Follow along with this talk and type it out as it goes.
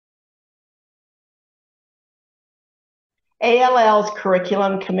ALL's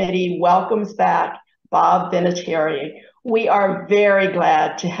Curriculum Committee welcomes back Bob Vinatieri. We are very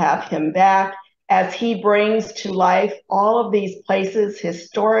glad to have him back as he brings to life all of these places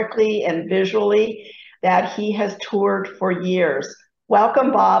historically and visually that he has toured for years.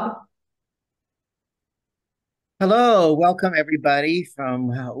 Welcome, Bob. Hello, welcome everybody from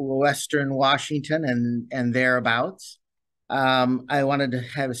Western Washington and thereabouts. I wanted to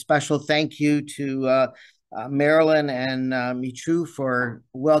have a special thank you to Marilyn and Michu for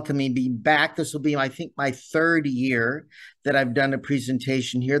welcoming me back. This will be, I think, my third year that I've done a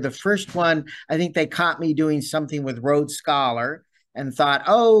presentation here. The first one, I think they caught me doing something with Rhodes Scholar and thought,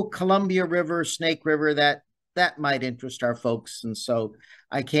 oh, Columbia River, Snake River, that might interest our folks. And so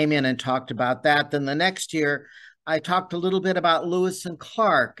I came in and talked about that. Then the next year, I talked a little bit about Lewis and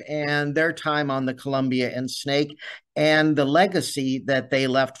Clark and their time on the Columbia and Snake and the legacy that they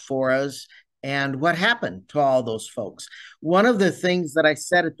left for us and what happened to all those folks. One of the things that I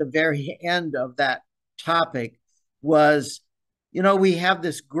said at the very end of that topic was, we have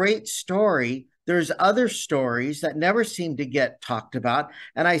this great story. There's other stories that never seem to get talked about.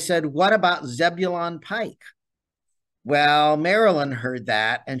 And I said, what about Zebulon Pike? Well, Marilyn heard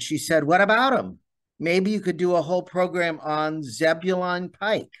that and she said, what about him? Maybe you could do a whole program on Zebulon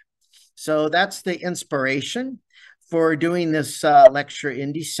Pike. So that's the inspiration for doing this lecture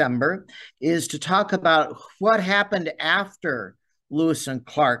in December, is to talk about what happened after Lewis and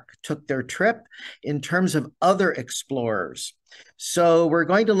Clark took their trip in terms of other explorers. So we're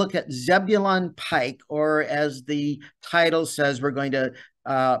going to look at Zebulon Pike, or as the title says, we're going to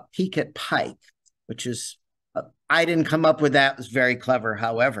peek at Pike, which is I didn't come up with that. It was very clever,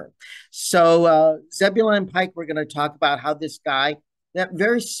 however. So Zebulon Pike, we're going to talk about how this guy, that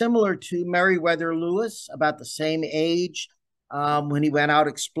very similar to Meriwether Lewis, about the same age when he went out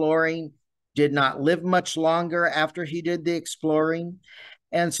exploring, did not live much longer after he did the exploring.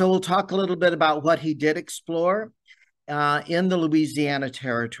 And so we'll talk a little bit about what he did explore in the Louisiana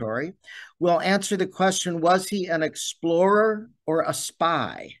Territory. We'll answer the question, was he an explorer or a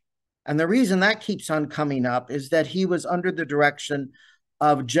spy? And the reason that keeps on coming up is that he was under the direction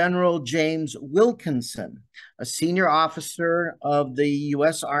of General James Wilkinson, a senior officer of the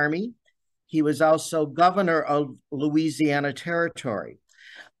U.S. Army. He was also governor of Louisiana Territory.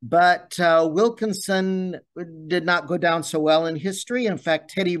 But Wilkinson did not go down so well in history. In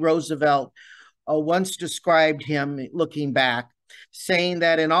fact, Teddy Roosevelt once described him, looking back, saying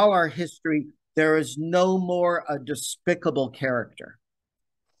that in all our history, there is no more a despicable character.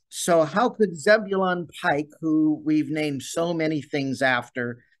 So how could Zebulon Pike, who we've named so many things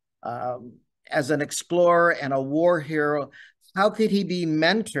after, as an explorer and a war hero, how could he be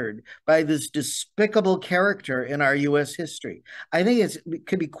mentored by this despicable character in our U.S. history? I think it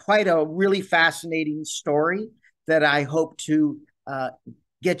could be quite a really fascinating story that I hope to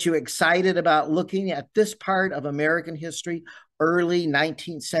get you excited about looking at this part of American history, early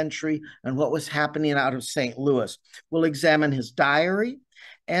 19th century, and what was happening out of St. Louis. We'll examine his diary.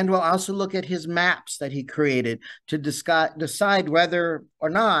 And we'll also look at his maps that he created to decide whether or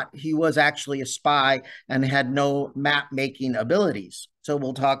not he was actually a spy and had no map making abilities. So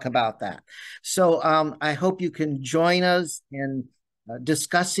we'll talk about that. So I hope you can join us in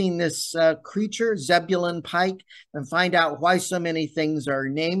discussing this creature, Zebulon Pike, and find out why so many things are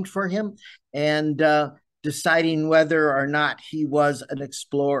named for him and deciding whether or not he was an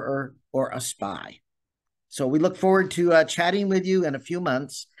explorer or a spy. So we look forward to chatting with you in a few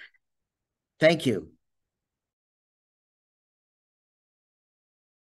months. Thank you.